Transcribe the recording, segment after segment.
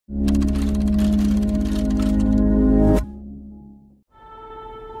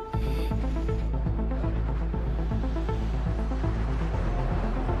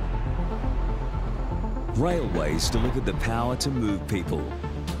Railways delivered the power to move people,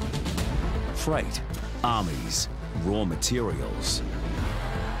 freight, armies, raw materials,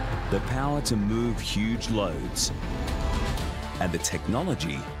 the power to move huge loads, and the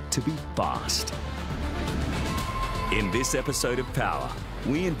technology to be fast. In this episode of Power,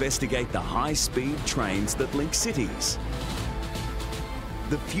 we investigate the high-speed trains that link cities,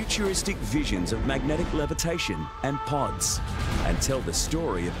 the futuristic visions of magnetic levitation and pods, and tell the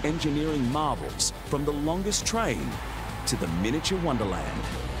story of engineering marvels from the longest train to the miniature Wonderland.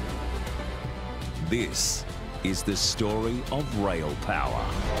 This is the story of rail power.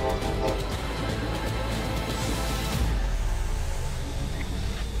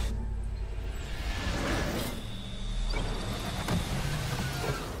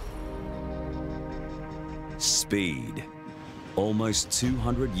 Speed. Almost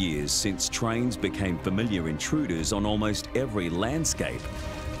 200 years since trains became familiar intruders on almost every landscape,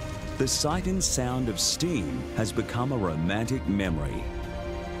 the sight and sound of steam has become a romantic memory.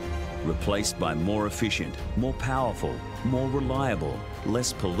 Replaced by more efficient, more powerful, more reliable,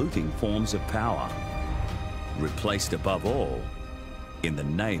 less polluting forms of power. Replaced above all, in the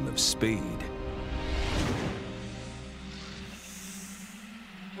name of speed.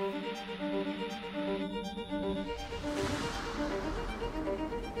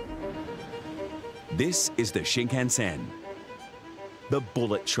 This is the Shinkansen, the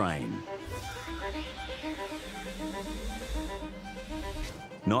bullet train.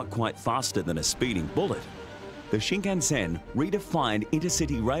 Not quite faster than a speeding bullet, the Shinkansen redefined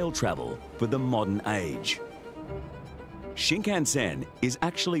intercity rail travel for the modern age. Shinkansen is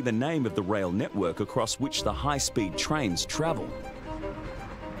actually the name of the rail network across which the high-speed trains travel.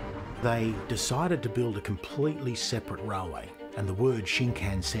 They decided to build a completely separate railway, and the word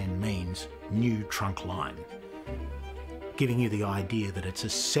Shinkansen means new trunk line, giving you the idea that it's a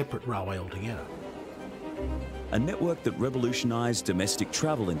separate railway altogether. A network that revolutionized domestic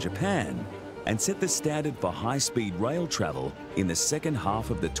travel in Japan and set the standard for high-speed rail travel in the second half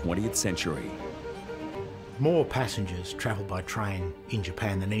of the 20th century. More passengers travel by train in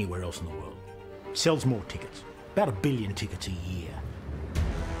Japan than anywhere else in the world. Sells more tickets, about 1 billion tickets a year.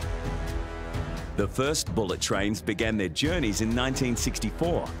 The first bullet trains began their journeys in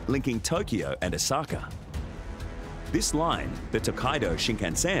 1964, linking Tokyo and Osaka. This line, the Tokaido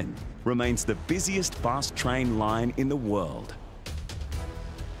Shinkansen, remains the busiest fast train line in the world.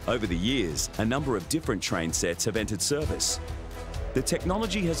 Over the years, a number of different train sets have entered service. The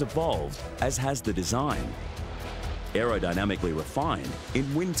technology has evolved, as has the design. Aerodynamically refined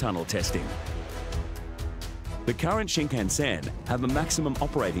in wind tunnel testing. The current Shinkansen have a maximum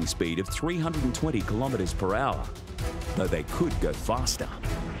operating speed of 320 kilometers per hour, though they could go faster.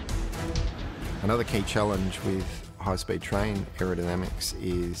 Another key challenge with high-speed train aerodynamics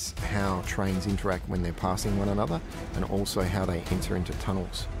is how trains interact when they're passing one another, and also how they enter into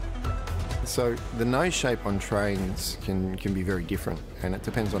tunnels. So the nose shape on trains can be very different, and it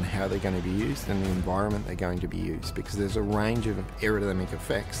depends on how they're going to be used and the environment they're going to be used, because there's a range of aerodynamic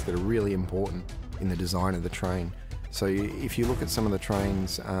effects that are really important in the design of the train. So if you look at some of the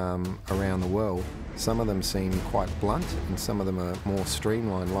trains around the world, some of them seem quite blunt and some of them are more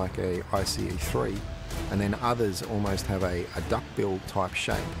streamlined, like a ICE3, and then others almost have a duckbill type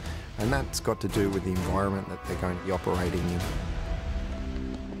shape, and that's got to do with the environment that they're going to be operating in.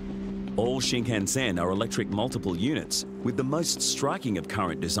 All Shinkansen are electric multiple units, with the most striking of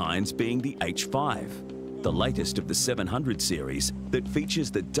current designs being the H5, the latest of the 700 series that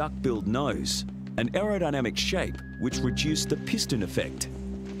features the duck-billed nose, an aerodynamic shape which reduced the piston effect,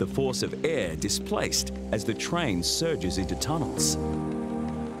 the force of air displaced as the train surges into tunnels.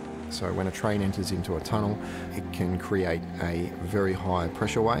 So when a train enters into a tunnel, it can create a very high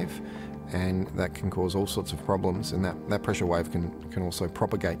pressure wave, and that can cause all sorts of problems, and that pressure wave can also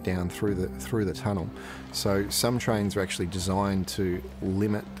propagate down through the tunnel. So some trains are actually designed to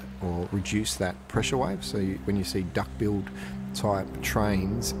limit or reduce that pressure wave. So when you see duck-billed type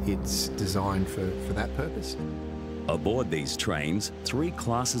trains, it's designed for that purpose. Aboard these trains, 3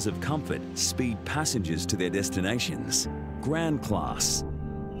 classes of comfort speed passengers to their destinations: Grand Class,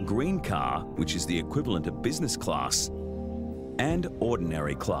 Green Car, which is the equivalent of business class, and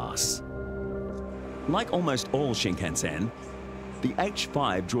Ordinary Class. Like almost all Shinkansen, the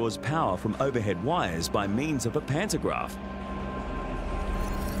H5 draws power from overhead wires by means of a pantograph.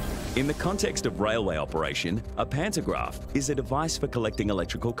 In the context of railway operation, a pantograph is a device for collecting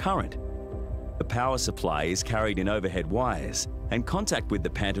electrical current. The power supply is carried in overhead wires, and contact with the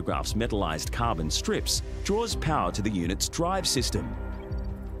pantograph's metallized carbon strips draws power to the unit's drive system.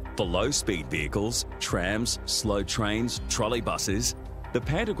 For low-speed vehicles, trams, slow trains, trolleybuses, the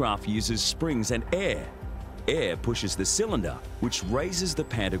pantograph uses springs and air. Air pushes the cylinder, which raises the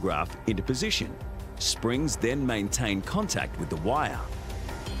pantograph into position. Springs then maintain contact with the wire.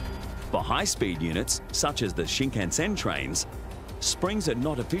 For high-speed units, such as the Shinkansen trains, springs are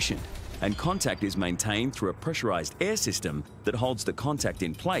not efficient, and contact is maintained through a pressurized air system that holds the contact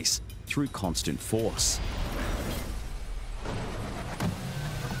in place through constant force.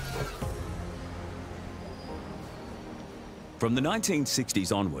 From the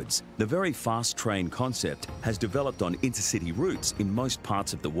 1960s onwards, the very fast train concept has developed on intercity routes in most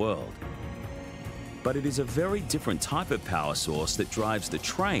parts of the world. But it is a very different type of power source that drives the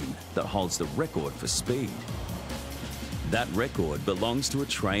train that holds the record for speed. That record belongs to a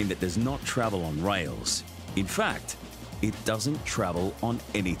train that does not travel on rails. In fact, it doesn't travel on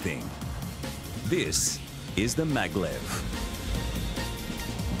anything. This is the Maglev.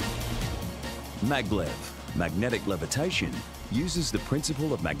 Maglev, magnetic levitation, uses the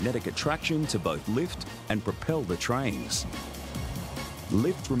principle of magnetic attraction to both lift and propel the trains.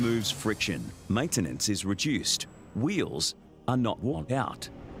 Lift removes friction, maintenance is reduced, wheels are not worn out,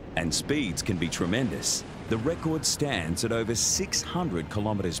 and speeds can be tremendous. The record stands at over 600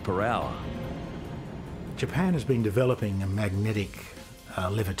 kilometers per hour. Japan has been developing a magnetic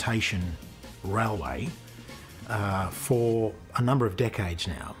levitation railway for a number of decades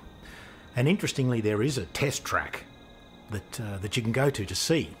now. And interestingly, there is a test track that you can go to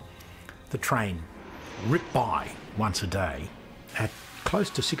see the train rip by once a day at close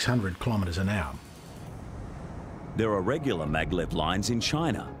to 600 kilometres an hour. There are regular maglev lines in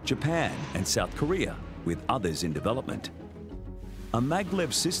China, Japan and South Korea, with others in development. A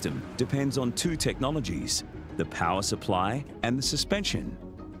maglev system depends on two technologies, the power supply and the suspension.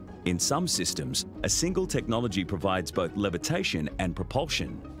 In some systems, a single technology provides both levitation and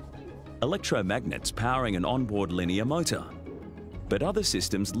propulsion. Electromagnets powering an onboard linear motor. But other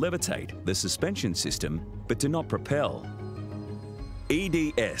systems levitate, the suspension system, but do not propel.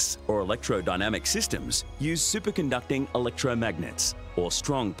 EDS, or electrodynamic systems, use superconducting electromagnets, or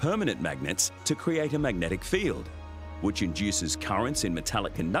strong permanent magnets, to create a magnetic field, which induces currents in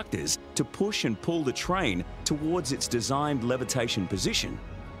metallic conductors to push and pull the train towards its designed levitation position.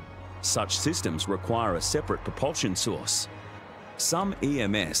 Such systems require a separate propulsion source. Some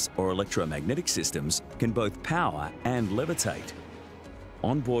EMS, or electromagnetic systems, can both power and levitate.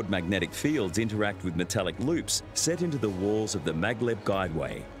 Onboard magnetic fields interact with metallic loops set into the walls of the maglev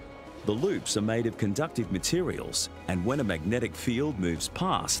guideway. The loops are made of conductive materials, and when a magnetic field moves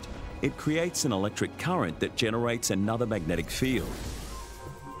past, it creates an electric current that generates another magnetic field.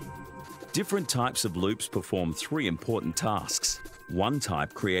 Different types of loops perform three important tasks. One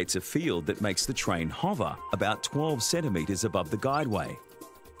type creates a field that makes the train hover about 12 centimetres above the guideway.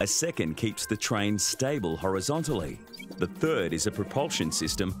 A second keeps the train stable horizontally. The third is a propulsion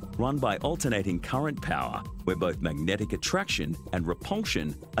system run by alternating current power, where both magnetic attraction and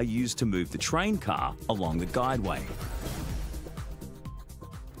repulsion are used to move the train car along the guideway.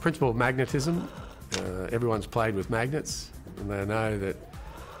 Principle of magnetism. Everyone's played with magnets, and they know that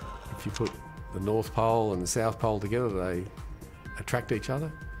if you put the North Pole and the South Pole together, they attract each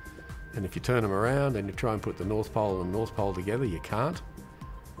other. And if you turn them around and you try and put the North Pole and the North Pole together, you can't.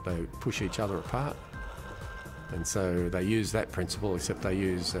 They push each other apart. And so they use that principle, except they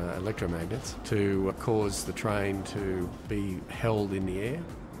use electromagnets to cause the train to be held in the air.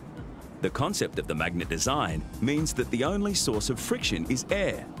 The concept of the magnet design means that the only source of friction is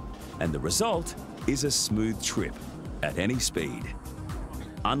air, and the result is a smooth trip at any speed.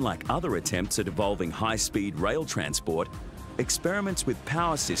 Unlike other attempts at evolving high-speed rail transport, experiments with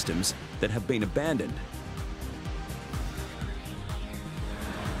power systems that have been abandoned.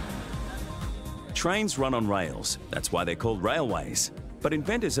 Trains run on rails, that's why they're called railways. But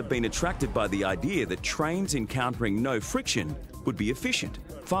inventors have been attracted by the idea that trains encountering no friction would be efficient,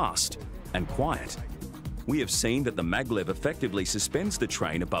 fast, and quiet. We have seen that the maglev effectively suspends the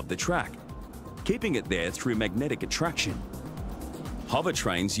train above the track, keeping it there through magnetic attraction.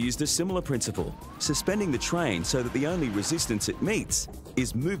 Hovertrains used a similar principle, suspending the train so that the only resistance it meets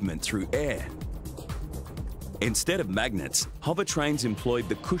is movement through air. Instead of magnets, Hovertrains employed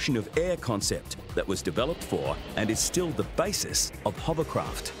the cushion of air concept that was developed for and is still the basis of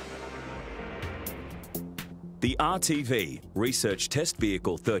hovercraft. The RTV, Research Test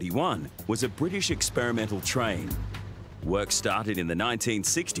Vehicle 31, was a British experimental train. Work started in the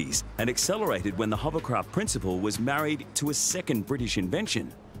 1960s and accelerated when the hovercraft principle was married to a second British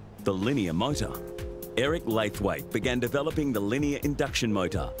invention, the linear motor. Eric Laithwaite began developing the linear induction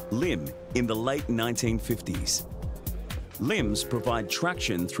motor, LIM, in the late 1950s. LIMs provide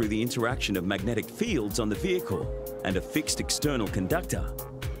traction through the interaction of magnetic fields on the vehicle and a fixed external conductor.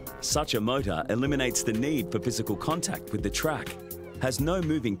 Such a motor eliminates the need for physical contact with the track, has no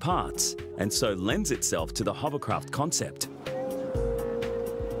moving parts, and so lends itself to the hovercraft concept.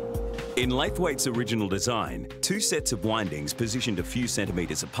 In Laithwaite's original design, two sets of windings positioned a few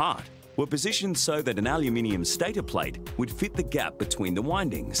centimetres apart were positioned so that an aluminium stator plate would fit the gap between the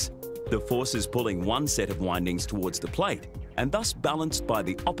windings, the forces pulling one set of windings towards the plate and thus balanced by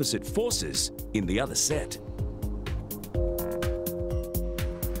the opposite forces in the other set.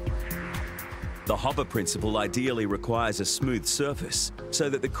 The hover principle ideally requires a smooth surface so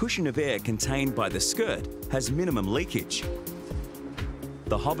that the cushion of air contained by the skirt has minimum leakage.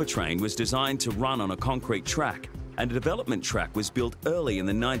 The Hovertrain was designed to run on a concrete track, and a development track was built early in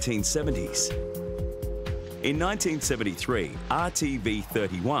the 1970s. In 1973,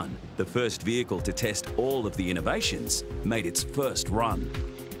 RTV-31, the first vehicle to test all of the innovations, made its first run.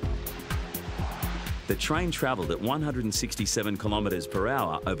 The train travelled at 167 kilometres per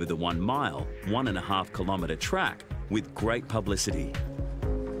hour over the 1 mile, 1.5 kilometre track with great publicity.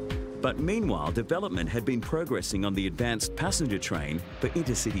 But meanwhile, development had been progressing on the advanced passenger train for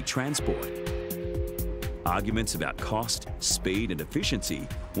intercity transport. Arguments about cost, speed and efficiency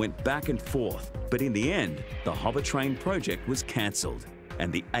went back and forth, but in the end, the Hovertrain project was cancelled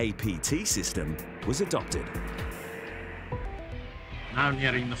and the APT system was adopted. Now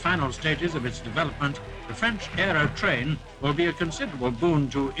nearing the final stages of its development, the French Aerotrain will be a considerable boon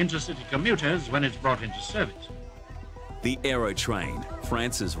to intercity commuters when it's brought into service. The Aerotrain,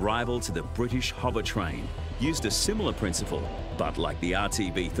 France's rival to the British Hovertrain, used a similar principle, but like the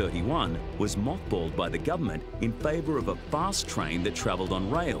RTV-31, was mothballed by the government in favour of a fast train that travelled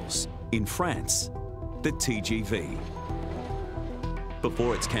on rails in France, the TGV.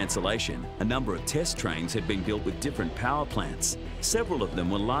 Before its cancellation, a number of test trains had been built with different power plants. Several of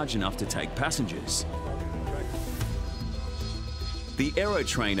them were large enough to take passengers. The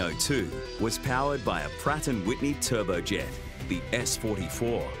Aerotrain 02 was powered by a Pratt & Whitney turbojet, the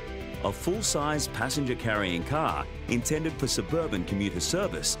S44, a full-size passenger-carrying car intended for suburban commuter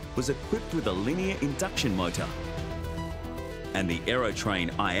service was equipped with a linear induction motor. And the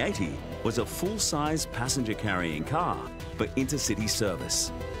Aerotrain I-80 was a full-size passenger-carrying car for intercity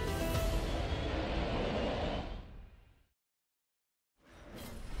service.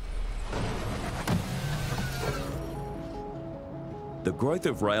 The growth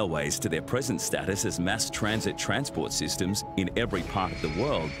of railways to their present status as mass transit transport systems in every part of the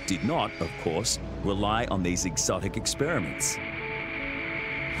world did not, of course, rely on these exotic experiments.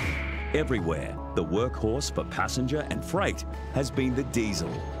 Everywhere, the workhorse for passenger and freight has been the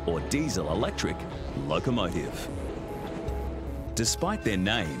diesel or diesel-electric locomotive. Despite their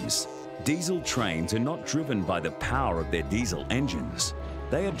names, diesel trains are not driven by the power of their diesel engines.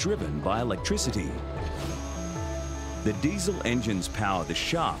 They are driven by electricity. The diesel engines power the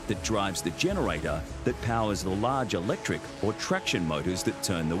shaft that drives the generator that powers the large electric or traction motors that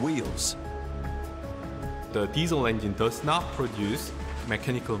turn the wheels. The diesel engine does not produce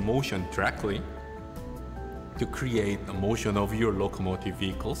mechanical motion directly to create the motion of your locomotive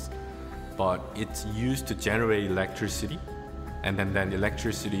vehicles, but it's used to generate electricity, and then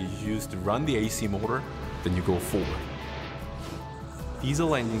electricity is used to run the AC motor, then you go forward.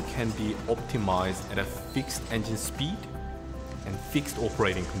 Diesel engine can be optimized at a fixed engine speed and fixed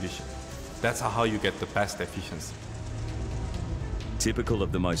operating condition. That's how you get the best efficiency. Typical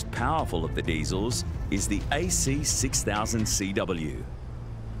of the most powerful of the diesels is the AC6000CW,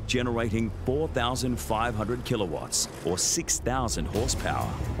 generating 4,500 kilowatts or 6,000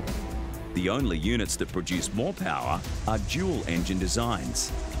 horsepower. The only units that produce more power are dual engine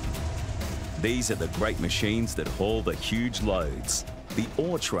designs. These are the great machines that haul the huge loads. The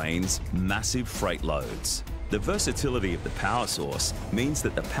ore trains, massive freight loads. The versatility of the power source means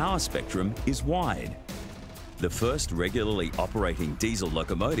that the power spectrum is wide. The first regularly operating diesel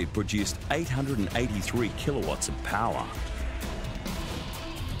locomotive produced 883 kilowatts of power.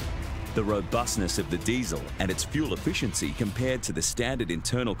 The robustness of the diesel and its fuel efficiency compared to the standard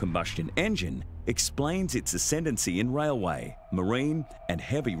internal combustion engine explains its ascendancy in railway, marine, and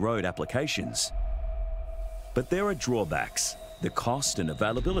heavy road applications. But there are drawbacks. The cost and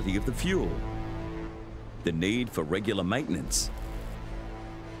availability of the fuel, the need for regular maintenance,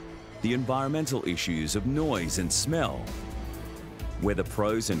 the environmental issues of noise and smell. Where the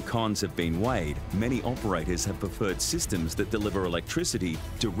pros and cons have been weighed, many operators have preferred systems that deliver electricity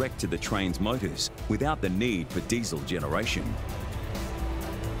direct to the train's motors without the need for diesel generation.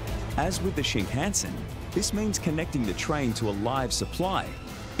 As with the Shinkansen, this means connecting the train to a live supply,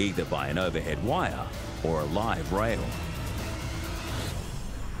 either by an overhead wire or a live rail.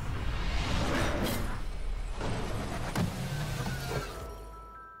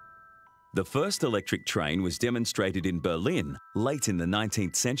 The first electric train was demonstrated in Berlin late in the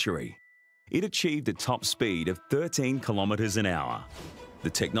 19th century. It achieved a top speed of 13 kilometers an hour.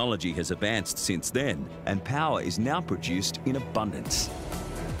 The technology has advanced since then, and power is now produced in abundance.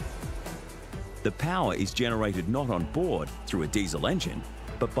 The power is generated not on board through a diesel engine,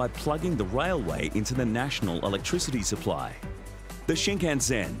 but by plugging the railway into the national electricity supply. The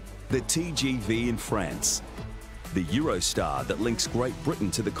Shinkansen, the TGV in France, the Eurostar that links Great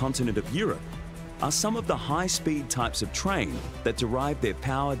Britain to the continent of Europe, are some of the high-speed types of train that derive their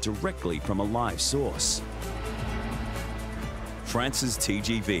power directly from a live source. France's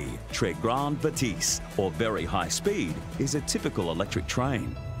TGV, Très Grande Vitesse, or very high speed, is a typical electric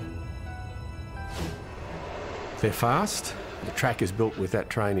train. They're fast. The track is built with that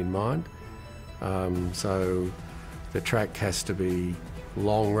train in mind. So the track has to be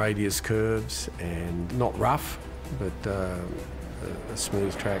long radius curves and not rough, but a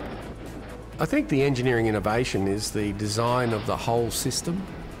smooth track. I think the engineering innovation is the design of the whole system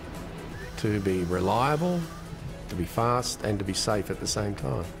to be reliable, to be fast and to be safe at the same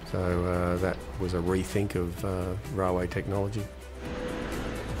time. So that was a rethink of railway technology.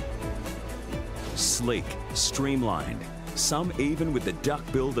 Sleek, streamlined, some even with the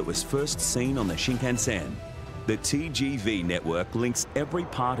duckbill that was first seen on the Shinkansen. The TGV network links every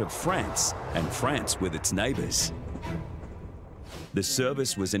part of France and France with its neighbours. The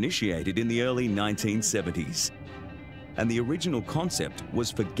service was initiated in the early 1970s, and the original concept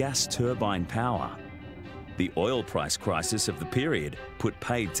was for gas turbine power. The oil price crisis of the period put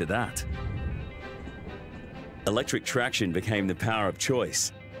paid to that. Electric traction became the power of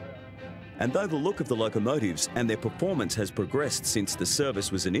choice. And though the look of the locomotives and their performance has progressed since the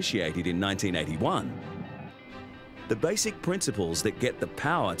service was initiated in 1981, the basic principles that get the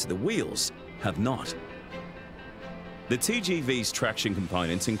power to the wheels have not. The TGV's traction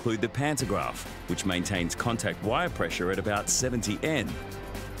components include the pantograph, which maintains contact wire pressure at about 70 N.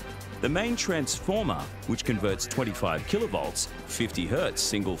 The main transformer, which converts 25 kilovolts, 50 hertz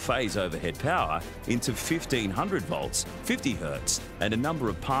single-phase overhead power into 1500 volts, 50 hertz, and a number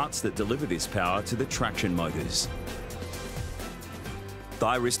of parts that deliver this power to the traction motors.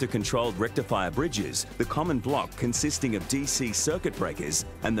 Thyristor-controlled rectifier bridges, the common block consisting of DC circuit breakers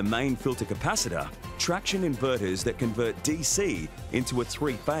and the main filter capacitor, traction inverters that convert DC into a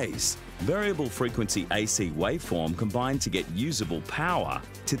three-phase, variable frequency AC waveform combined to get usable power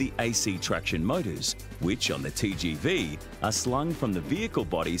to the AC traction motors, which on the TGV are slung from the vehicle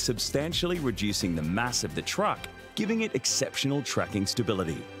body, substantially reducing the mass of the truck, giving it exceptional tracking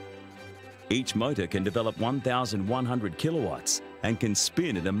stability. Each motor can develop 1,100 kilowatts and can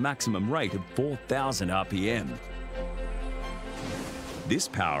spin at a maximum rate of 4,000 RPM. This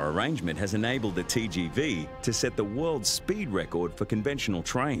power arrangement has enabled the TGV to set the world speed record for conventional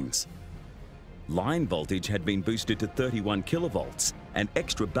trains. Line voltage had been boosted to 31 kilovolts and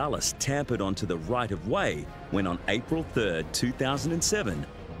extra ballast tampered onto the right-of-way when on April 3, 2007,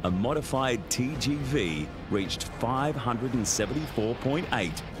 a modified TGV reached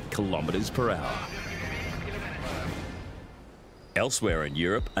 574.8 kilometers per hour. Elsewhere in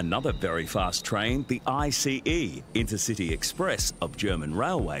Europe, another very fast train, the ICE, Intercity Express of German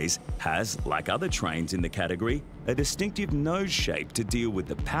railways, has, like other trains in the category, a distinctive nose shape to deal with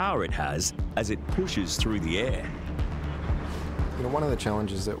the power it has as it pushes through the air. You know, one of the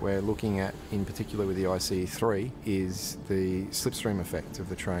challenges that we're looking at, in particular with the ICE3, is the slipstream effect of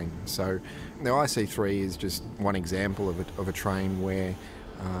the train. So the ICE3 is just one example of a train where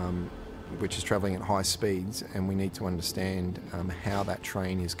which is travelling at high speeds, and we need to understand how that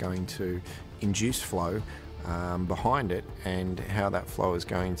train is going to induce flow behind it and how that flow is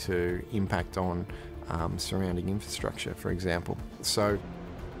going to impact on surrounding infrastructure, for example. So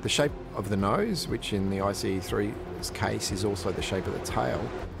the shape of the nose, which in the ICE3's case is also the shape of the tail,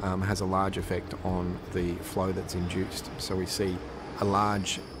 has a large effect on the flow that's induced. So we see a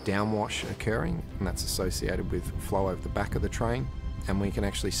large downwash occurring, and that's associated with flow over the back of the train. And we can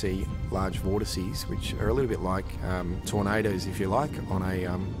actually see large vortices, which are a little bit like tornadoes, if you like, on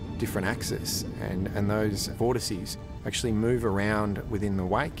a different axis. And those vortices actually move around within the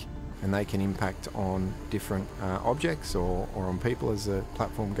wake, and they can impact on different objects or on people as the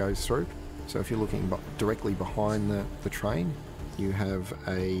platform goes through. So if you're looking directly behind the train, you have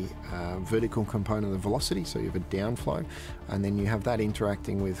a vertical component of the velocity, so you have a downflow, and then you have that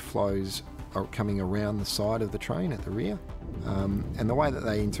interacting with flows are coming around the side of the train at the rear. And the way that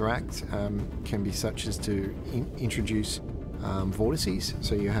they interact can be such as to introduce vortices.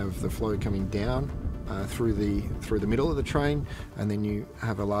 So you have the flow coming down through the middle of the train, and then you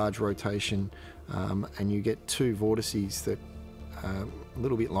have a large rotation, and you get two vortices that a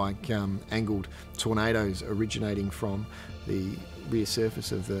little bit like angled tornadoes originating from the rear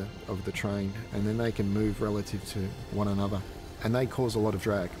surface of the train, and then they can move relative to one another, and they cause a lot of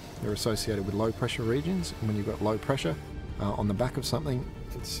drag. They're associated with low pressure regions, and when you've got low pressure on the back of something,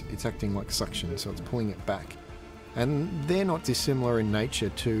 it's acting like suction, so it's pulling it back. And they're not dissimilar in nature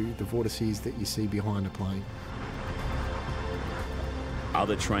to the vortices that you see behind a plane.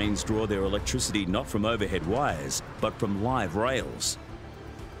 Other trains draw their electricity not from overhead wires, but from live rails.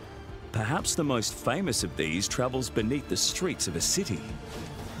 Perhaps the most famous of these travels beneath the streets of a city,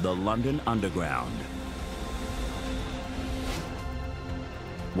 the London Underground.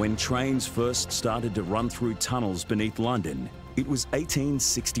 When trains first started to run through tunnels beneath London, it was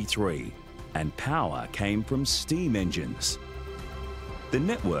 1863, and power came from steam engines. The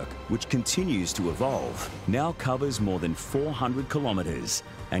network, which continues to evolve, now covers more than 400 kilometres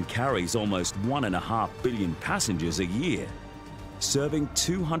and carries almost 1.5 billion passengers a year, serving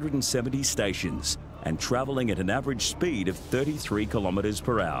 270 stations and travelling at an average speed of 33 kilometres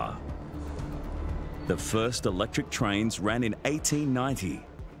per hour. The first electric trains ran in 1890,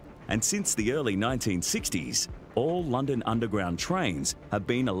 and since the early 1960s, all London Underground trains have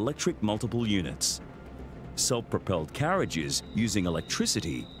been electric multiple units, self-propelled carriages using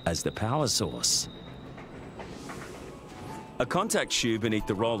electricity as the power source. A contact shoe beneath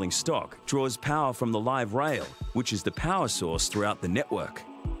the rolling stock draws power from the live rail, which is the power source throughout the network.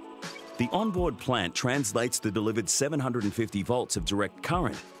 The onboard plant translates the delivered 750 volts of direct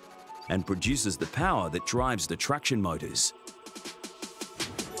current and produces the power that drives the traction motors.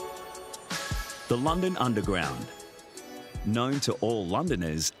 The London Underground, known to all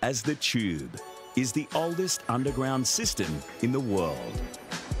Londoners as the Tube, is the oldest underground system in the world.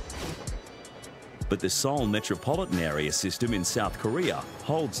 But the Seoul Metropolitan Area system in South Korea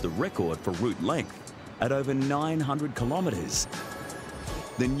holds the record for route length at over 900 kilometres.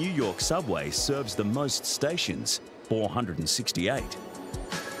 The New York subway serves the most stations, 468.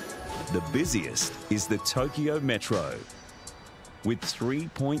 The busiest is the Tokyo Metro, with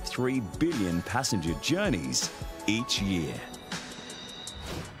 3.3 billion passenger journeys each year.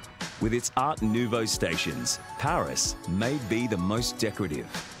 With its Art Nouveau stations, Paris may be the most decorative.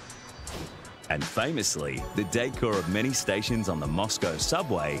 And famously, the decor of many stations on the Moscow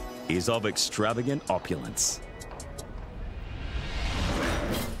subway is of extravagant opulence.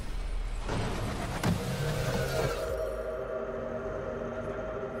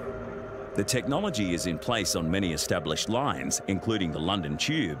 The technology is in place on many established lines, including the London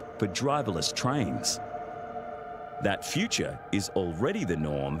Tube, for driverless trains. That future is already the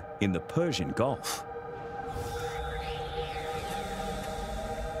norm in the Persian Gulf.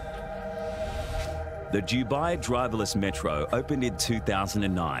 The Dubai driverless metro opened in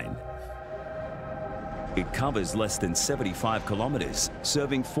 2009. It covers less than 75 kilometres,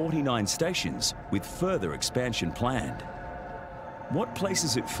 serving 49 stations, with further expansion planned. What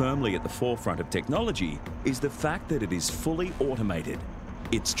places it firmly at the forefront of technology is the fact that it is fully automated.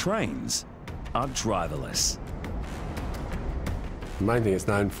 Its trains are driverless. The main thing it's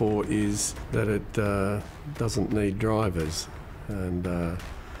known for is that it doesn't need drivers, and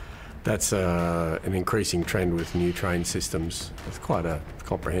that's an increasing trend with new train systems. It's quite a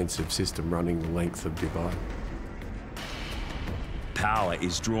comprehensive system running the length of Dubai. Power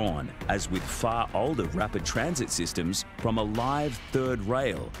is drawn, as with far older rapid transit systems, from a live third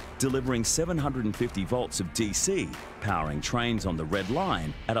rail, delivering 750 volts of DC, powering trains on the red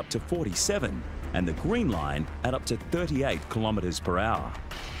line at up to 47 and the green line at up to 38 kilometres per hour.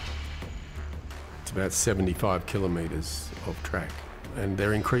 It's about 75 kilometres of track, and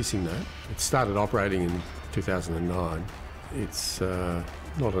they're increasing that. It started operating in 2009. It's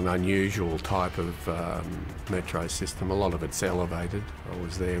not an unusual type of metro system. A lot of it's elevated. I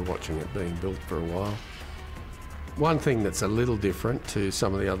was there watching it being built for a while. One thing that's a little different to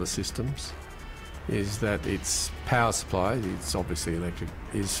some of the other systems is that its power supply, it's obviously electric,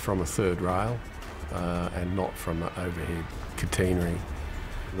 is from a third rail and not from overhead catenary.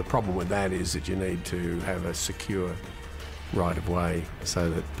 The problem with that is that you need to have a secure right-of-way so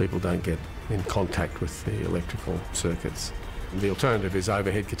that people don't get in contact with the electrical circuits. The alternative is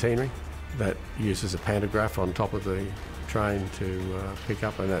overhead catenary that uses a pantograph on top of the train to pick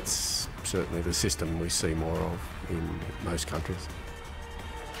up, and that's certainly the system we see more of in most countries.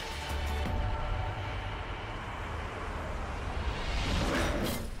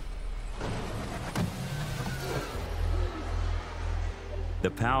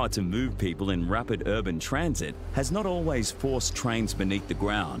 The power to move people in rapid urban transit has not always forced trains beneath the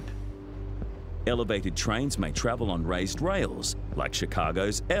ground. Elevated trains may travel on raised rails, like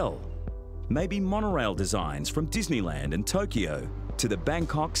Chicago's L. Maybe monorail designs from Disneyland and Tokyo to the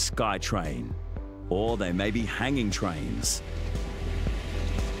Bangkok SkyTrain. Or they may be hanging trains.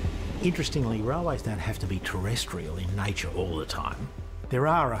 Interestingly, railways don't have to be terrestrial in nature all the time. There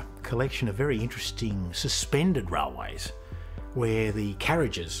are a collection of very interesting suspended railways where the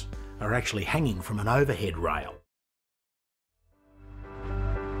carriages are actually hanging from an overhead rail.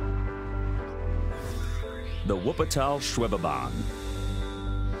 The Wuppertal-Schweberbahn.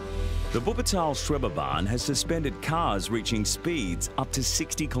 The Wuppertal-Schweberbahn has suspended cars reaching speeds up to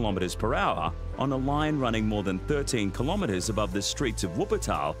 60 kilometers per hour on a line running more than 13 kilometers above the streets of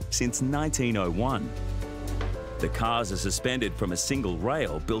Wuppertal since 1901. The cars are suspended from a single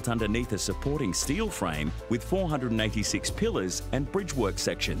rail built underneath a supporting steel frame with 486 pillars and bridgework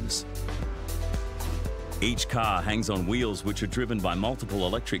sections. Each car hangs on wheels which are driven by multiple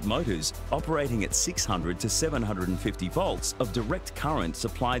electric motors operating at 600 to 750 volts of direct current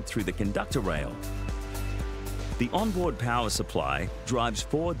supplied through the conductor rail. The onboard power supply drives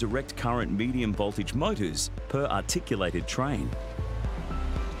 4 direct current medium voltage motors per articulated train.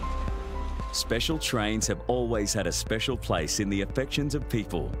 Special trains have always had a special place in the affections of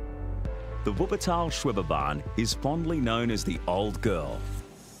people. The Wuppertal-Schweberbahn is fondly known as the Old Girl.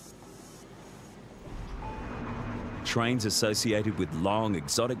 Trains associated with long,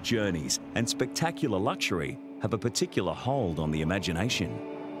 exotic journeys and spectacular luxury have a particular hold on the imagination.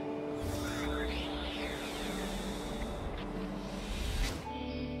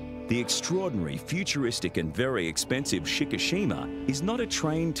 The extraordinary, futuristic and very expensive Shikishima is not a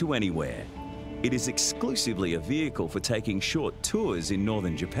train to anywhere. It is exclusively a vehicle for taking short tours in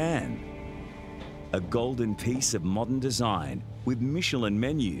northern Japan. A golden piece of modern design with Michelin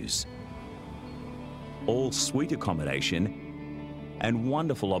menus, all suite accommodation and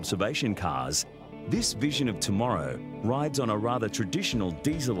wonderful observation cars, this vision of tomorrow rides on a rather traditional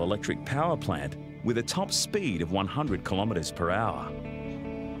diesel-electric power plant with a top speed of 100 kilometers per hour.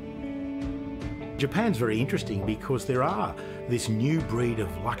 Japan's very interesting because there are this new breed of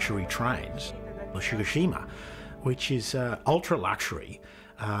luxury trains, the Shikishima, which is ultra-luxury.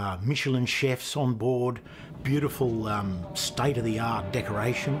 Michelin chefs on board, beautiful state-of-the-art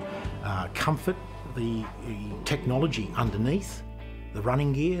decoration, comfort, the technology underneath, the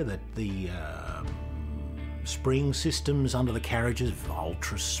running gear, the spring systems under the carriages,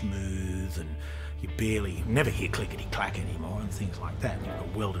 ultra smooth, and you never hear clickety-clack anymore and things like that. You've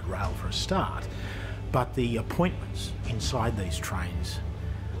got welded rail for a start. But the appointments inside these trains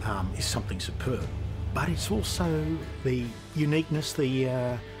is something superb. But it's also the uniqueness,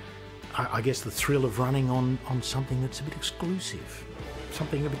 I guess the thrill of running on something that's a bit exclusive,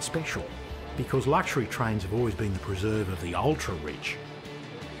 something a bit special. Because luxury trains have always been the preserve of the ultra-rich.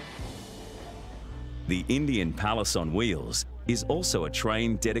 The Indian Palace on Wheels is also a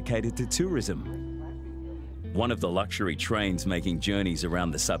train dedicated to tourism. One of the luxury trains making journeys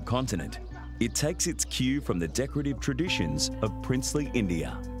around the subcontinent, it takes its cue from the decorative traditions of princely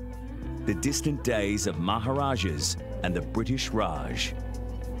India, the distant days of Maharajas and the British Raj.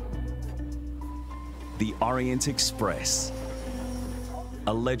 The Orient Express,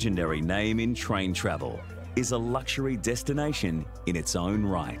 a legendary name in train travel, is a luxury destination in its own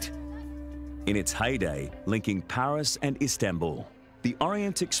right. In its heyday, linking Paris and Istanbul, the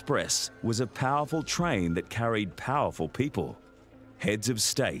Orient Express was a powerful train that carried powerful people, heads of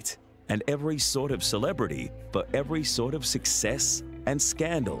state, and every sort of celebrity for every sort of success and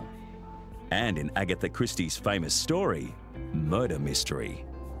scandal. And in Agatha Christie's famous story, murder mystery.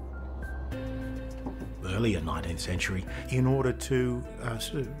 Earlier 19th century, in order to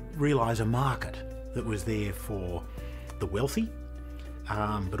realise a market that was there for the wealthy,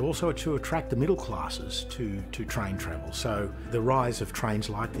 but also to attract the middle classes to train travel. So the rise of trains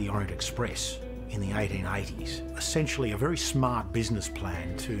like the Orient Express in the 1880s, essentially a very smart business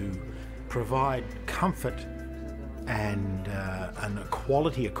plan to provide comfort and a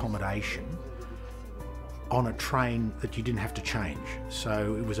quality accommodation on a train that you didn't have to change.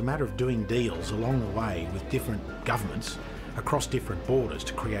 So it was a matter of doing deals along the way with different governments across different borders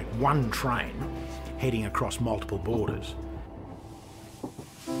to create one train heading across multiple borders.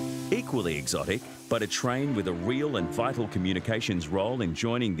 Equally exotic, but a train with a real and vital communications role in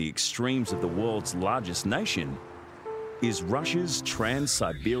joining the extremes of the world's largest nation, is Russia's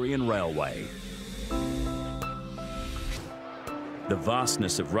Trans-Siberian Railway. The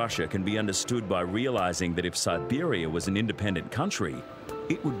vastness of Russia can be understood by realizing that if Siberia was an independent country,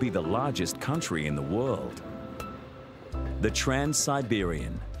 it would be the largest country in the world. The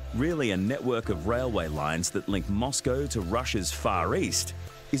Trans-Siberian, really a network of railway lines that link Moscow to Russia's Far East,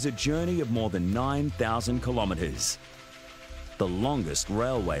 is a journey of more than 9,000 kilometers. The longest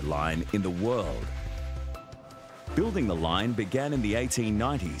railway line in the world. Building the line began in the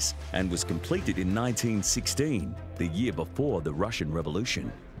 1890s and was completed in 1916, the year before the Russian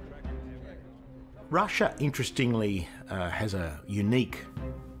Revolution. Russia, interestingly, has a unique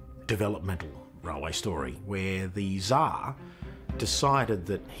developmental railway story where the Tsar decided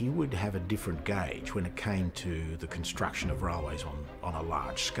that he would have a different gauge when it came to the construction of railways on a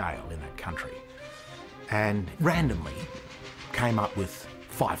large scale in that country, and randomly came up with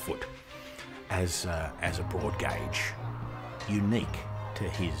 5 foot as a broad gauge, unique to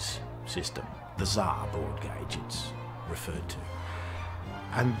his system. The Tsar broad gauge, it's referred to.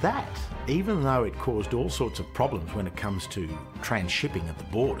 And that, even though it caused all sorts of problems when it comes to transshipping at the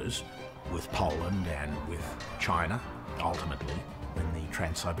borders with Poland and with China, ultimately, when the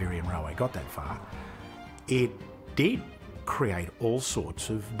Trans-Siberian Railway got that far, it did create all sorts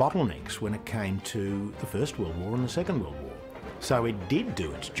of bottlenecks when it came to the First World War and the Second World War. So it did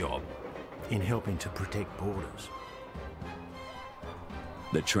do its job in helping to protect borders.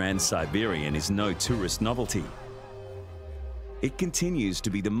 The Trans-Siberian is no tourist novelty. It continues to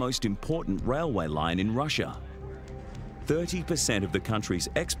be the most important railway line in Russia. 30% of the country's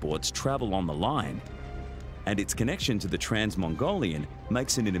exports travel on the line, and its connection to the Trans-Mongolian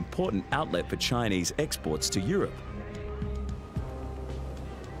makes it an important outlet for Chinese exports to Europe.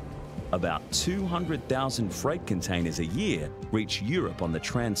 About 200,000 freight containers a year reach Europe on the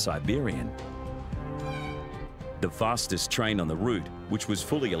Trans-Siberian. The fastest train on the route, which was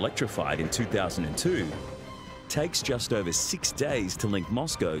fully electrified in 2002, takes just over 6 days to link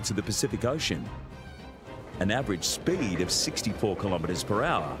Moscow to the Pacific Ocean. An average speed of 64 kilometers per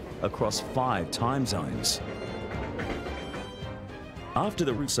hour across 5 time zones. After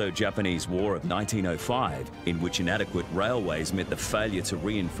the Russo-Japanese War of 1905, in which inadequate railways meant the failure to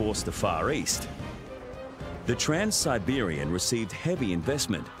reinforce the Far East, the Trans-Siberian received heavy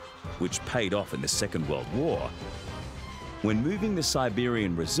investment, which paid off in the Second World War, when moving the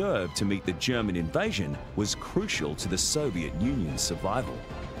Siberian Reserve to meet the German invasion was crucial to the Soviet Union's survival.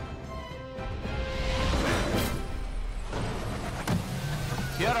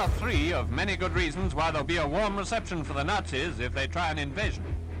 Here are 3 of many good reasons why there'll be a warm reception for the Nazis if they try an invasion.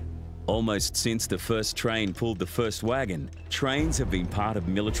 Almost since the first train pulled the first wagon, trains have been part of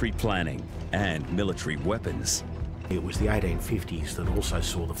military planning and military weapons. It was the 1850s that also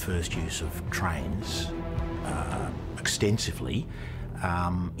saw the first use of trains extensively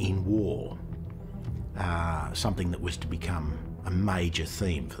in war, something that was to become a major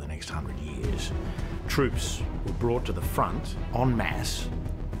theme for the next 100 years. Troops were brought to the front en masse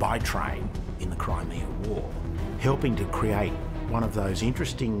by train in the Crimea War, helping to create one of those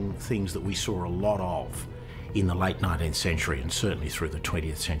interesting things that we saw a lot of in the late 19th century and certainly through the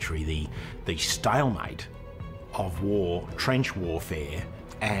 20th century, the stalemate of war, trench warfare,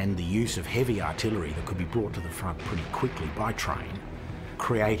 and the use of heavy artillery that could be brought to the front pretty quickly by train,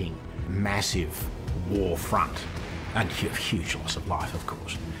 creating massive war front and huge loss of life, of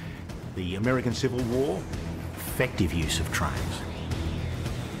course. The American Civil War, effective use of trains.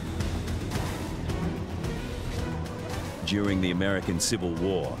 During the American Civil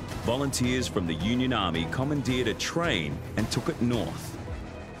War, volunteers from the Union Army commandeered a train and took it north.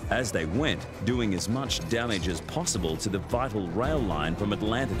 As they went, doing as much damage as possible to the vital rail line from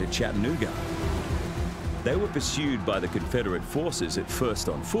Atlanta to Chattanooga. They were pursued by the Confederate forces at first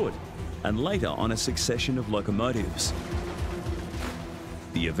on foot and later on a succession of locomotives.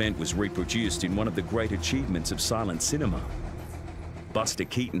 The event was reproduced in one of the great achievements of silent cinema, Buster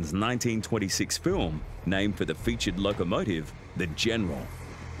Keaton's 1926 film, named for the featured locomotive, the General.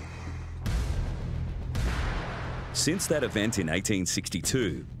 Since that event in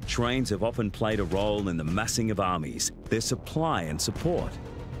 1862, trains have often played a role in the massing of armies, their supply and support,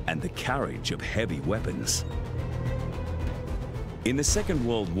 and the carriage of heavy weapons. In the Second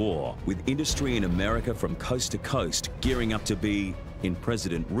World War, with industry in America from coast to coast gearing up to be, in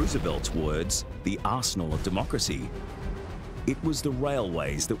President Roosevelt's words, the arsenal of democracy, it was the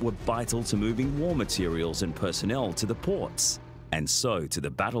railways that were vital to moving war materials and personnel to the ports, and so to the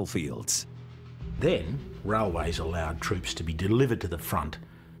battlefields. Then, railways allowed troops to be delivered to the front,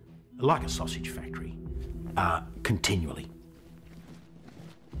 like a sausage factory, continually.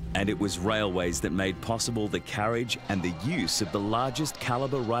 And it was railways that made possible the carriage and the use of the largest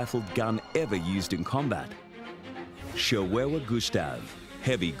caliber rifled gun ever used in combat, Schwerer Gustav,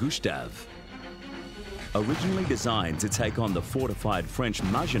 Heavy Gustav. Originally designed to take on the fortified French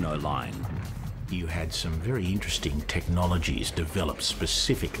Maginot Line, you had some very interesting technologies developed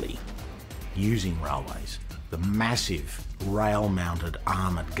specifically using railways. The massive rail-mounted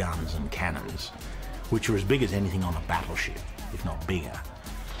armoured guns and cannons, which were as big as anything on a battleship, if not bigger,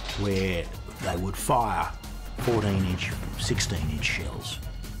 where they would fire 14-inch, 16-inch shells,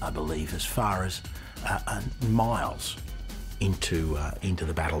 I believe, as far as miles into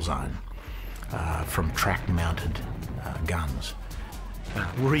the battle zone from track-mounted guns,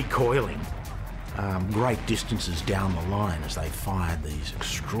 recoiling great distances down the line as they fired these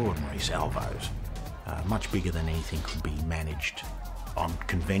extraordinary salvos, much bigger than anything could be managed on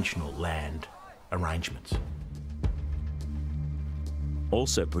conventional land arrangements.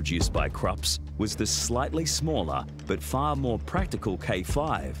 Also produced by Krupp's was the slightly smaller but far more practical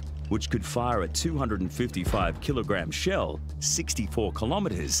K5, which could fire a 255 kilogram shell 64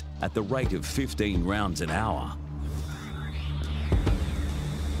 kilometers at the rate of 15 rounds an hour.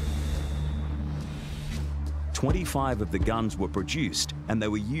 25 of the guns were produced and they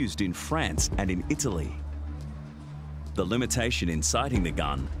were used in France and in Italy. The limitation in sighting the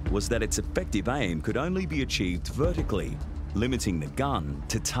gun was that its effective aim could only be achieved vertically, limiting the gun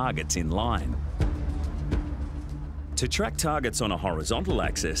to targets in line. To track targets on a horizontal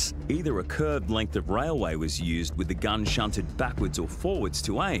axis, either a curved length of railway was used with the gun shunted backwards or forwards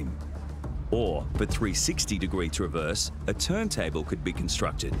to aim, or for 360-degree traverse, a turntable could be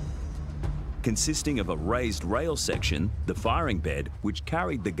constructed, consisting of a raised rail section, the firing bed, which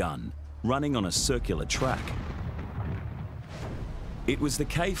carried the gun, running on a circular track. It was the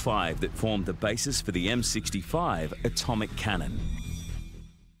K5 that formed the basis for the M65 Atomic Cannon.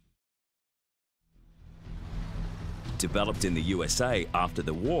 Developed in the USA after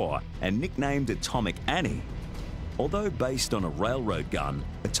the war and nicknamed Atomic Annie. Although based on a railroad gun,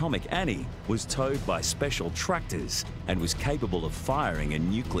 Atomic Annie was towed by special tractors and was capable of firing a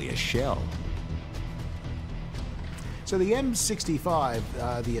nuclear shell. So the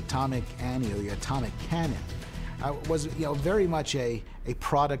M65, the Atomic Annie, or the Atomic Cannon, was very much a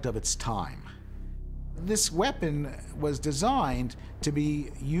product of its time. This weapon was designed to be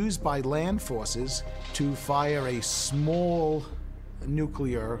used by land forces to fire a small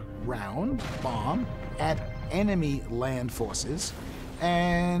nuclear round, bomb, at enemy land forces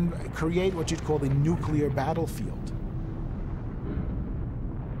and create what you'd call the nuclear battlefield.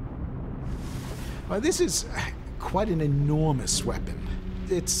 Well, this is quite an enormous weapon.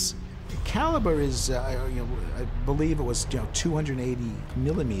 Its caliber is, I believe it was 280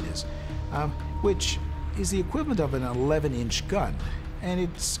 millimeters, which is the equivalent of an 11-inch gun. And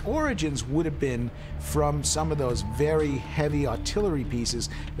its origins would have been from some of those very heavy artillery pieces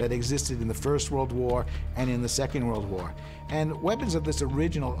that existed in the First World War and in the Second World War. And weapons of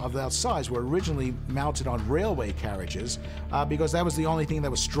that size were originally mounted on railway carriages because that was the only thing that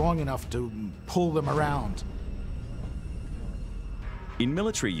was strong enough to pull them around. In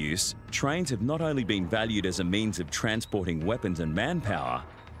military use, trains have not only been valued as a means of transporting weapons and manpower,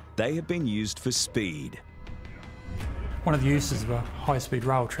 they have been used for speed. One of the uses of a high-speed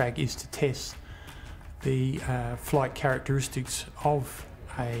rail track is to test the flight characteristics of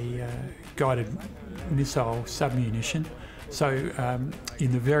a guided missile submunition. So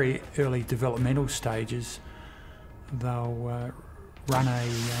in the very early developmental stages, they'll run a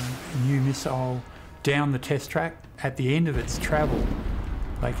new missile down the test track. At the end of its travel,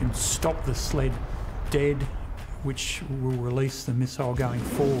 they can stop the sled dead, which will release the missile going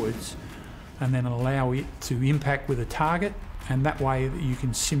forwards, and then allow it to impact with a target, and that way you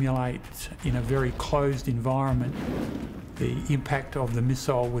can simulate in a very closed environment the impact of the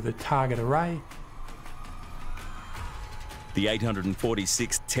missile with a target array. The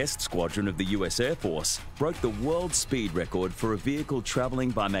 846th Test Squadron of the US Air Force broke the world speed record for a vehicle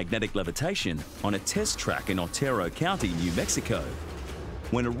traveling by magnetic levitation on a test track in Otero County, New Mexico,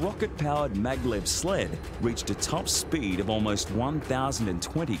 when a rocket-powered Maglev sled reached a top speed of almost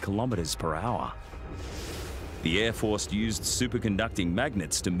 1,020 kilometers per hour. The Air Force used superconducting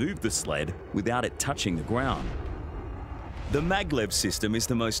magnets to move the sled without it touching the ground. The Maglev system is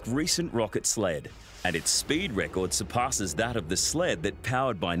the most recent rocket sled, and its speed record surpasses that of the sled that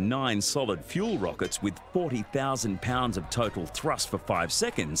powered by 9 solid fuel rockets with 40,000 pounds of total thrust for 5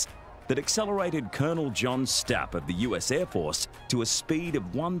 seconds that accelerated Colonel John Stapp of the US Air Force to a speed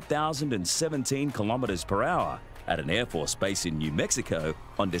of 1,017 kilometers per hour at an Air Force base in New Mexico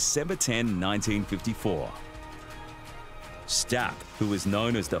on December 10, 1954. Stapp, who was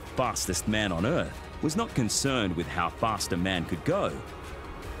known as the fastest man on Earth, was not concerned with how fast a man could go,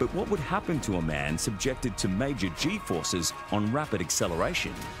 but what would happen to a man subjected to major G-forces on rapid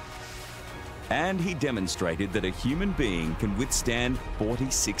acceleration. And he demonstrated that a human being can withstand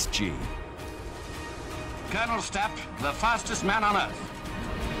 46 G. Colonel Stapp, the fastest man on Earth.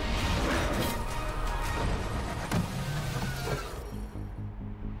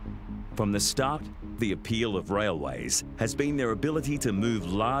 From the start, the appeal of railways has been their ability to move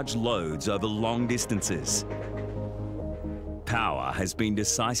large loads over long distances. Power has been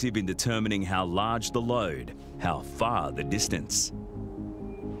decisive in determining how large the load, how far the distance.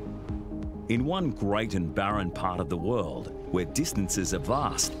 In one great and barren part of the world, where distances are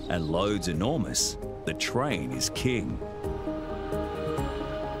vast and loads enormous, the train is king.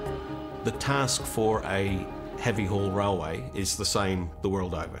 The task for a heavy haul railway is the same the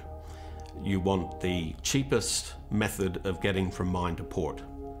world over. You want the cheapest method of getting from mine to port.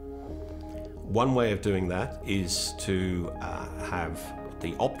 One way of doing that is to have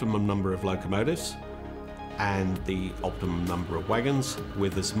the optimum number of locomotives and the optimum number of wagons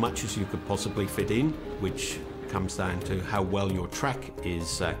with as much as you could possibly fit in, which comes down to how well your track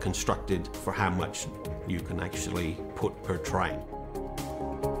is constructed for how much you can actually put per train.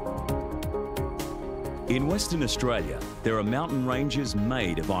 In Western Australia, there are mountain ranges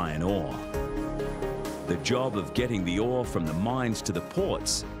made of iron ore. The job of getting the ore from the mines to the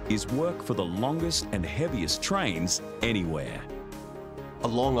ports is work for the longest and heaviest trains anywhere. A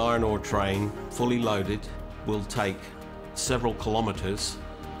long iron ore train, fully loaded, will take several kilometres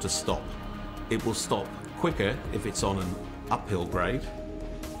to stop. It will stop quicker if it's on an uphill grade,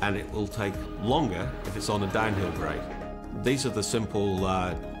 and it will take longer if it's on a downhill grade. These are the simple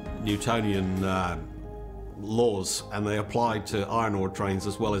Newtonian laws, and they apply to iron ore trains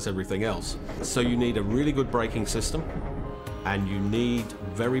as well as everything else. So you need a really good braking system, and you need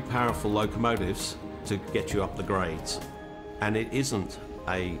very powerful locomotives to get you up the grades. And it isn't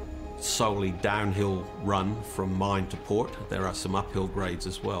a solely downhill run from mine to port. There are some uphill grades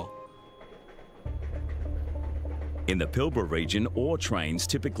as well. In the Pilbara region, ore trains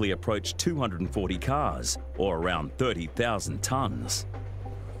typically approach 240 cars, or around 30,000 tonnes.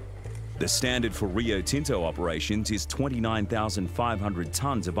 The standard for Rio Tinto operations is 29,500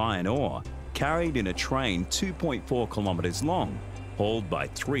 tonnes of iron ore, carried in a train 2.4 kilometres long, hauled by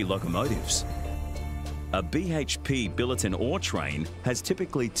 3 locomotives. A BHP Billiton ore train has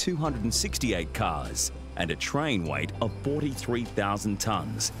typically 268 cars and a train weight of 43,000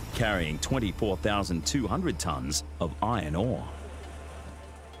 tonnes, carrying 24,200 tonnes of iron ore.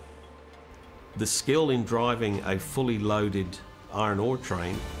 The skill in driving a fully loaded iron ore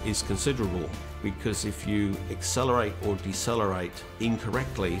train is considerable, because if you accelerate or decelerate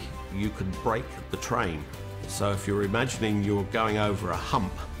incorrectly, you could break the train. So if you're imagining you're going over a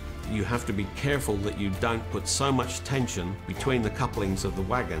hump, you have to be careful that you don't put so much tension between the couplings of the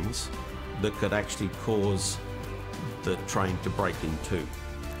wagons that could actually cause the train to break in two.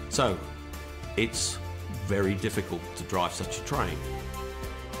 So it's very difficult to drive such a train.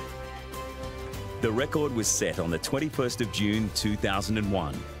 The record was set on the 21st of June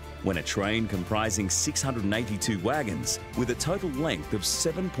 2001, when a train comprising 682 wagons with a total length of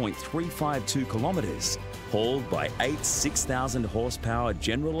 7.352 kilometres, hauled by 8 6,000 horsepower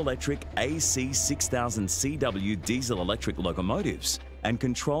General Electric AC 6000 CW diesel electric locomotives and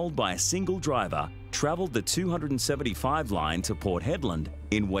controlled by a single driver, travelled the 275 line to Port Hedland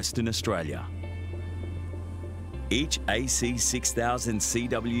in Western Australia. Each AC 6000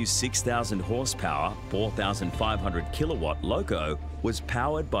 CW 6,000 horsepower, 4,500 kilowatt loco was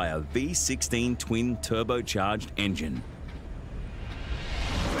powered by a V16 twin turbocharged engine.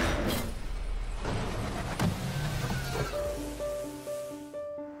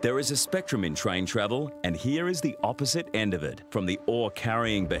 There is a spectrum in train travel, and here is the opposite end of it from the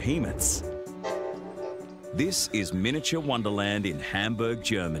ore-carrying behemoths. This is miniature Wonderland in Hamburg,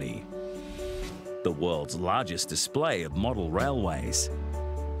 Germany, the world's largest display of model railways.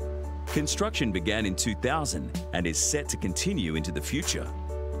 Construction began in 2000 and is set to continue into the future.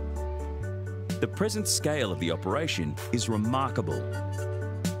 The present scale of the operation is remarkable.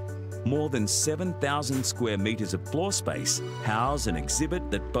 More than 7,000 square metres of floor space house an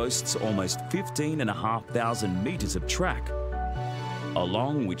exhibit that boasts almost 15,500 metres of track,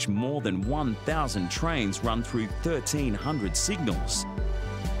 along which more than 1,000 trains run through 1,300 signals.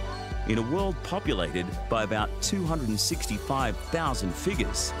 In a world populated by about 265,000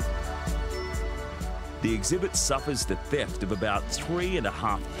 figures. The exhibit suffers the theft of about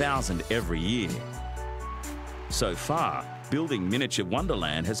 3,500 every year. So far, building miniature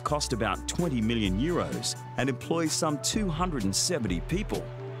Wonderland has cost about 20 million euros and employs some 270 people.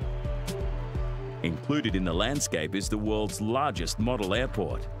 Included in the landscape is the world's largest model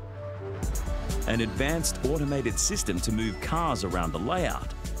airport, an advanced automated system to move cars around the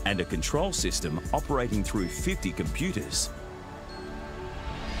layout, and a control system operating through 50 computers.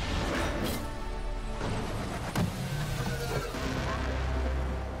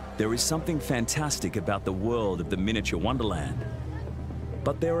 There is something fantastic about the world of the miniature Wonderland.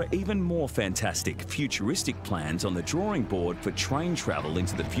 But there are even more fantastic, futuristic plans on the drawing board for train travel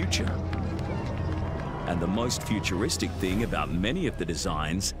into the future. And the most futuristic thing about many of the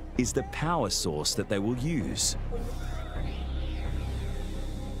designs is the power source that they will use.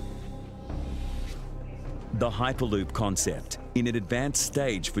 The Hyperloop concept, in an advanced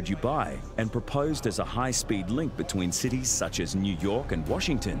stage for Dubai and proposed as a high-speed link between cities such as New York and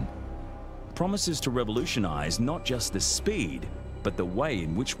Washington, promises to revolutionize not just the speed, but the way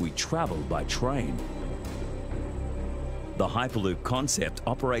in which we travel by train. The Hyperloop concept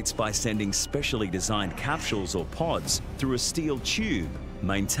operates by sending specially designed capsules or pods through a steel tube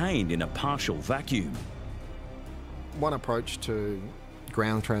maintained in a partial vacuum. One approach to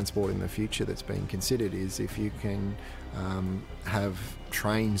ground transport in the future that's being considered is if you can have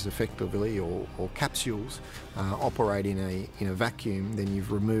trains effectively or capsules operate in a vacuum, then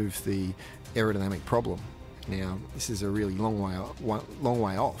you've removed the aerodynamic problem. Now, this is a really long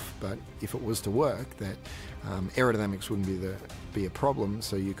way off, but if it was to work, that aerodynamics wouldn't be a problem,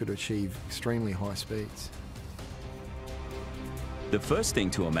 so you could achieve extremely high speeds. The first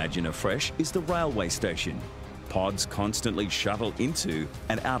thing to imagine afresh is the railway station. Pods constantly shuttle into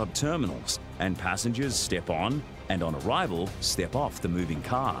and out of terminals, and passengers step on and on arrival step off the moving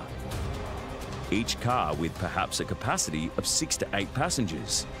car. Each car with perhaps a capacity of 6 to 8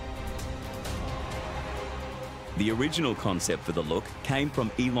 passengers. The original concept for the look came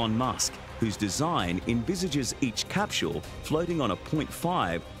from Elon Musk, whose design envisages each capsule floating on a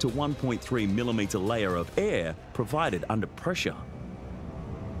 0.5 to 1.3 millimeter layer of air provided under pressure.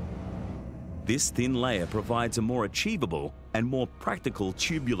 This thin layer provides a more achievable and more practical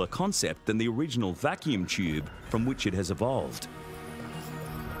tubular concept than the original vacuum tube from which it has evolved.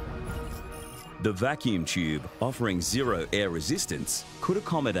 The vacuum tube, offering zero air resistance, could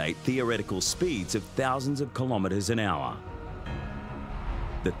accommodate theoretical speeds of thousands of kilometers an hour.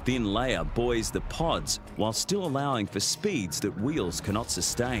 The thin layer buoys the pods while still allowing for speeds that wheels cannot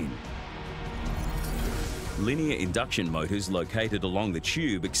sustain. Linear induction motors located along the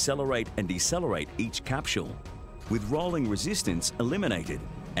tube accelerate and decelerate each capsule, with rolling resistance eliminated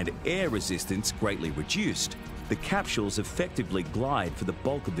and air resistance greatly reduced. The capsules effectively glide for the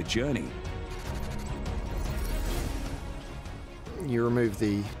bulk of the journey. You remove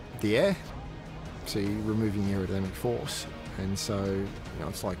the air, so you're removing the aerodynamic force, and so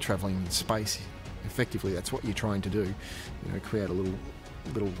it's like travelling in space. Effectively, that's what you're trying to do. Create a little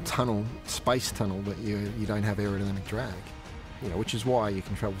tunnel, space tunnel, but you don't have aerodynamic drag. Which is why you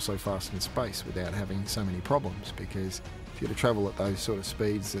can travel so fast in space without having so many problems. Because if you were to travel at those sort of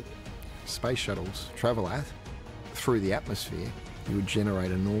speeds that space shuttles travel at through the atmosphere, you would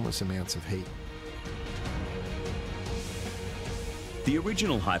generate enormous amounts of heat. The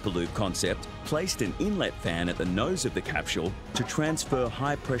original Hyperloop concept placed an inlet fan at the nose of the capsule to transfer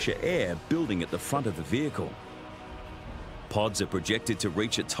high-pressure air building at the front of the vehicle. Pods are projected to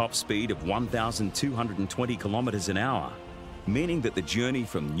reach a top speed of 1,220 kilometers an hour, meaning that the journey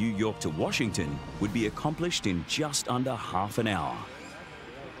from New York to Washington would be accomplished in just under half an hour.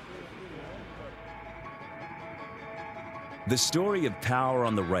 The story of power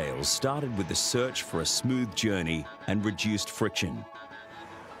on the rails started with the search for a smooth journey and reduced friction.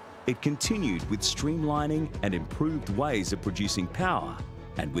 It continued with streamlining and improved ways of producing power,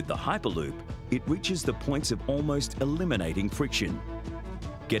 and with the Hyperloop, it reaches the points of almost eliminating friction,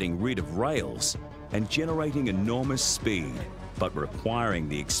 getting rid of rails and generating enormous speed, but requiring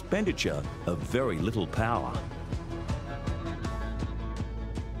the expenditure of very little power.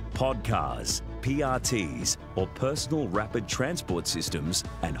 Podcars, PRTs, or personal rapid transport systems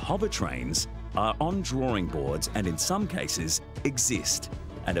and hovertrains are on drawing boards and in some cases exist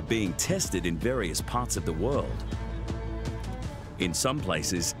and are being tested in various parts of the world. In some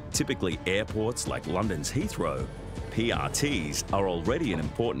places, typically airports like London's Heathrow, PRTs are already an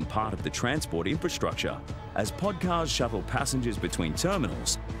important part of the transport infrastructure, as podcars shuttle passengers between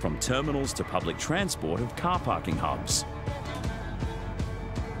terminals, from terminals to public transport of car parking hubs.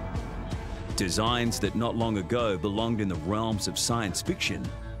 Designs that not long ago belonged in the realms of science fiction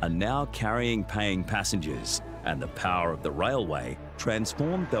are now carrying paying passengers, and the power of the railway,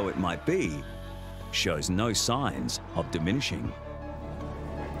 transformed though it might be, shows no signs of diminishing.